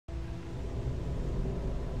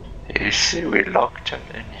You see, we locked him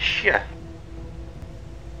in here.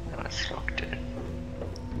 Now it's locked in.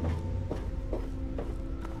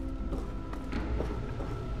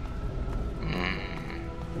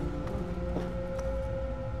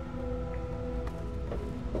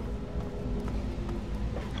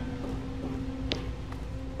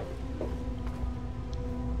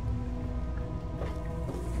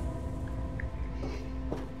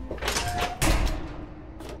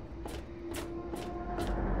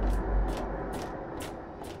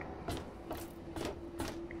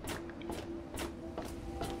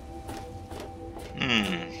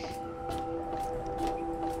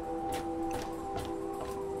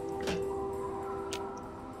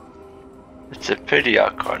 It's a pity I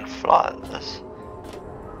can't fly this.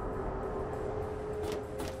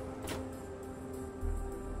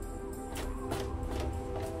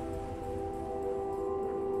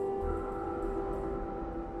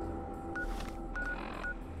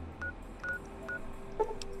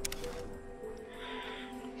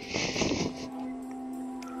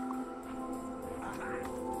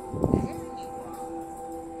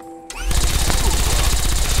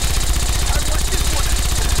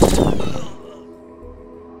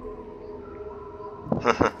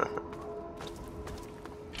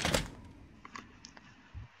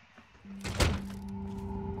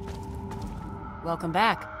 Welcome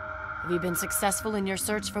back. Have you been successful in your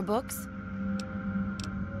search for books?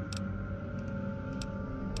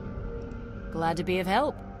 Glad to be of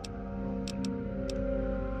help.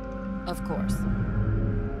 Of course.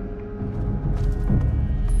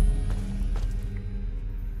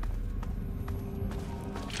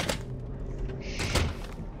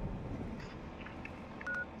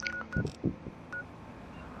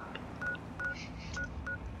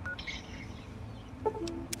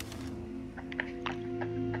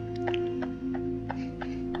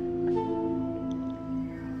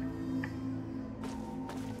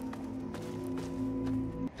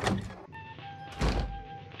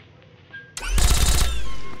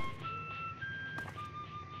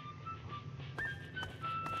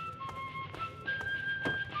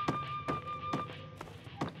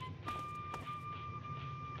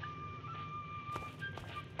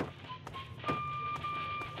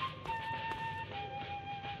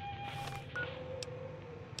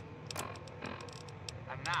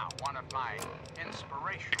 Now, one of my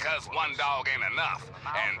inspirations. Because one dog ain't enough,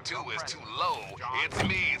 and two is too low, it's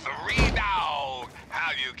me, 3 Dog.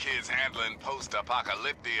 How you kids handling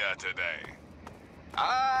post-apocalyptic today?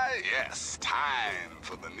 Ah, yes, time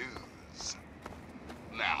for the news.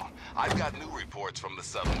 Now, I've got new reports from the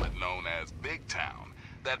settlement known as Big Town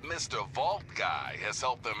that Mr. Vault Guy has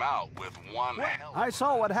helped them out with one hell. I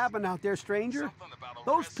saw what happened out there, stranger.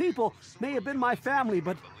 Those people may have been my family,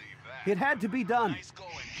 but it had to be done.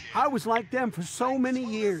 I was like them for so many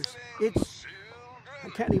years. I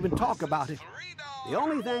can't even talk about it. The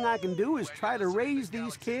only thing I can do is try to raise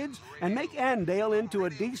these kids and make Andale into a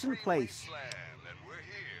decent place.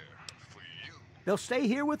 They'll stay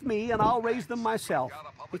here with me and I'll raise them myself.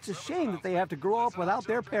 It's a shame that they have to grow up without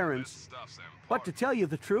their parents. But to tell you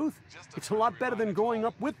the truth, it's a lot better than growing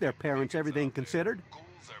up with their parents, everything considered.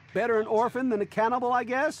 Better an orphan than a cannibal, I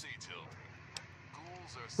guess.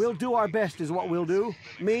 We'll do our best is what we'll do.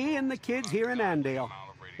 Me and the kids here in Andale.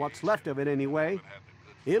 What's left of it anyway.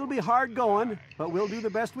 It'll be hard going, but we'll do the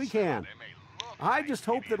best we can. I just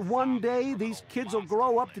hope that one day these kids will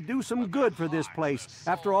grow up to do some good for this place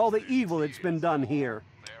after all the evil that's been done here.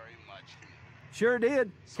 Sure did.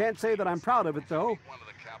 Can't say that I'm proud of it, though.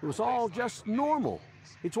 It was all just normal.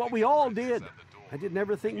 It's what we all did. I didn't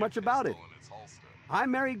ever think much about it. I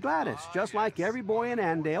married Gladys, just like every boy in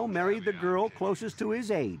Andale married the girl closest to his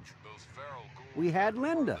age. We had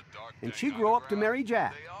Linda, and she grew up to marry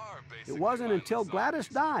Jack. It wasn't until Gladys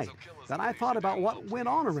died that I thought about what went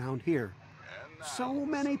on around here. So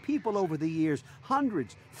many people over the years,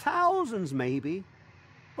 hundreds, thousands maybe.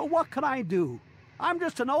 But what could I do? I'm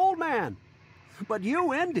just an old man. But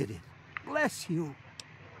you ended it. Bless you.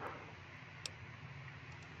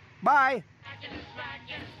 Bye.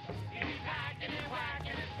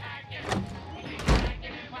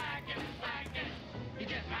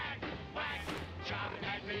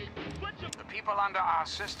 The people under our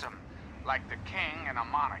system, like the king in a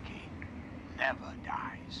monarchy, never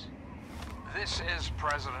dies. This is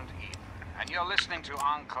President Eden, and you're listening to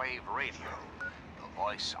Enclave Radio, the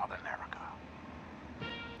voice of America.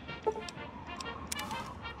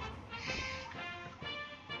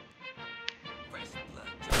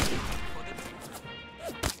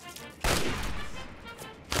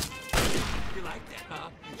 You like that, huh?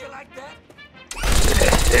 You like that?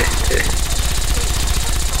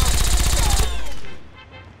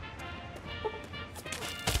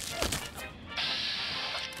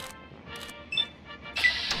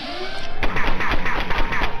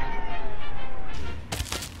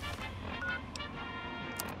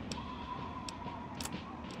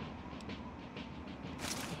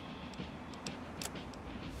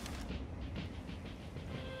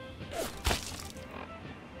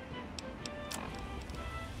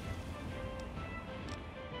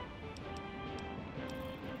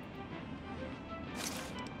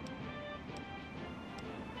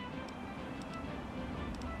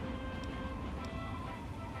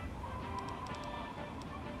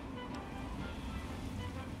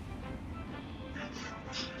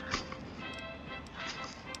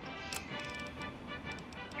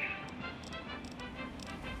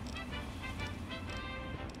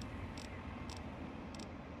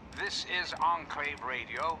 This is Enclave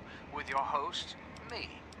Radio with your host, me,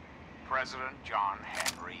 President John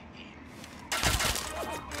Henry Eden.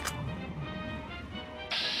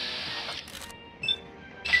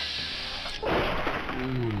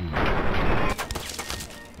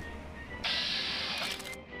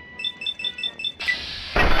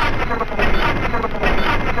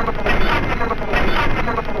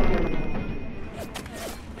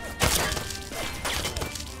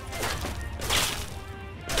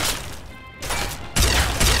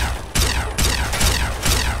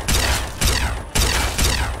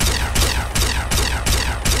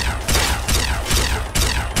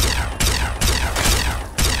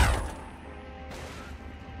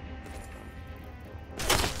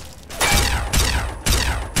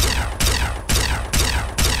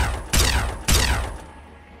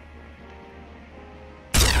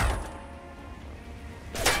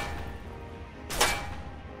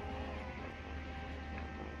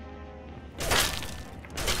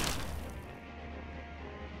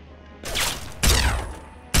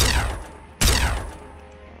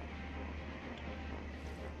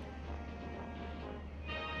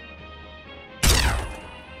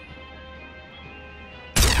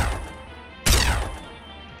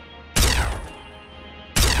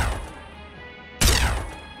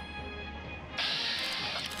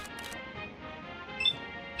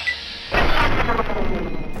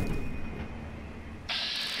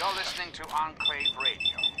 You're listening to Enclave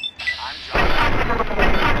Radio. I'm John,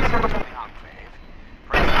 President of the Enclave,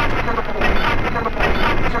 President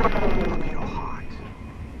of your heart.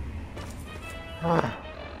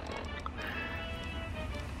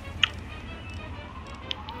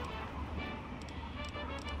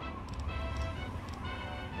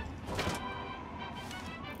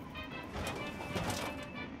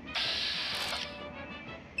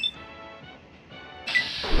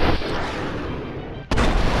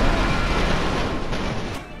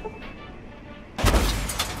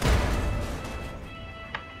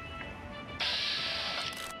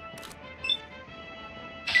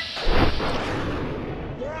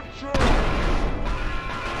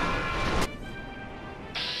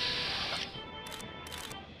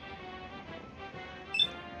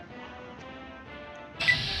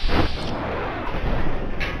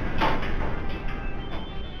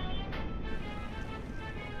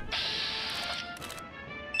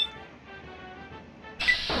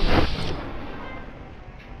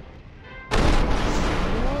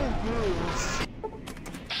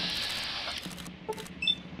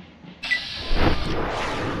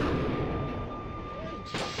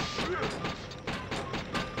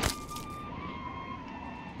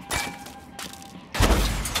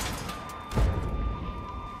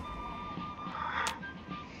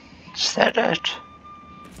 Is that it?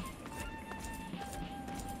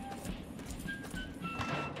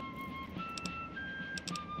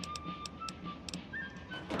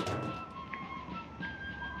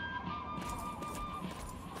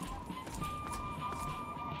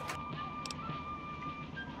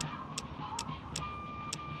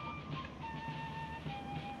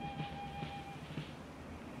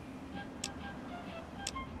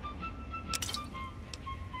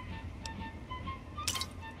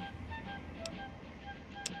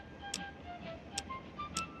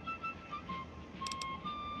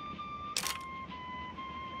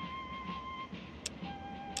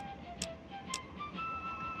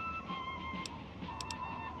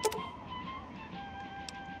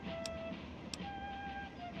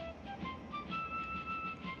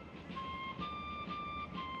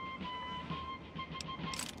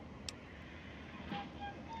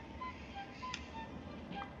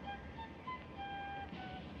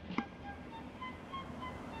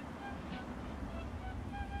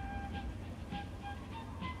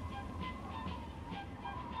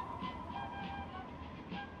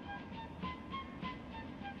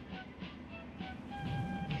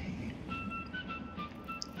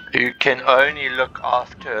 You can only look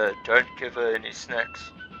after her, don't give her any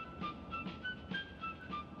snacks.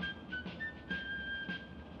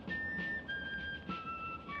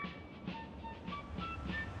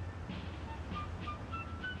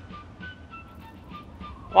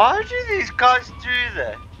 Why do these guys do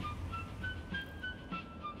that?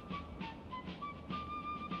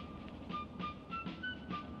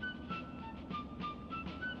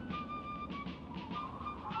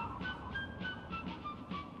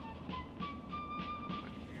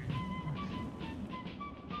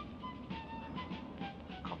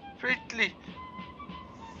 Completely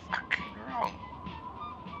fucking wrong.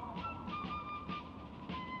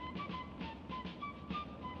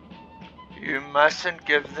 You mustn't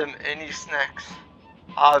give them any snacks.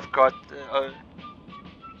 I've got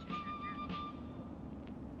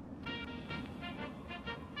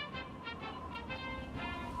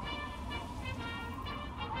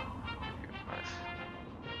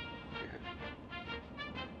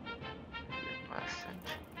mustn't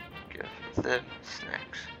give them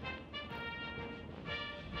snacks.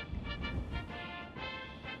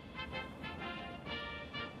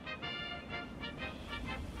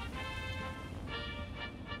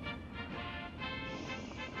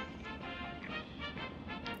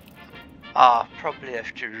 Probably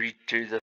have to redo the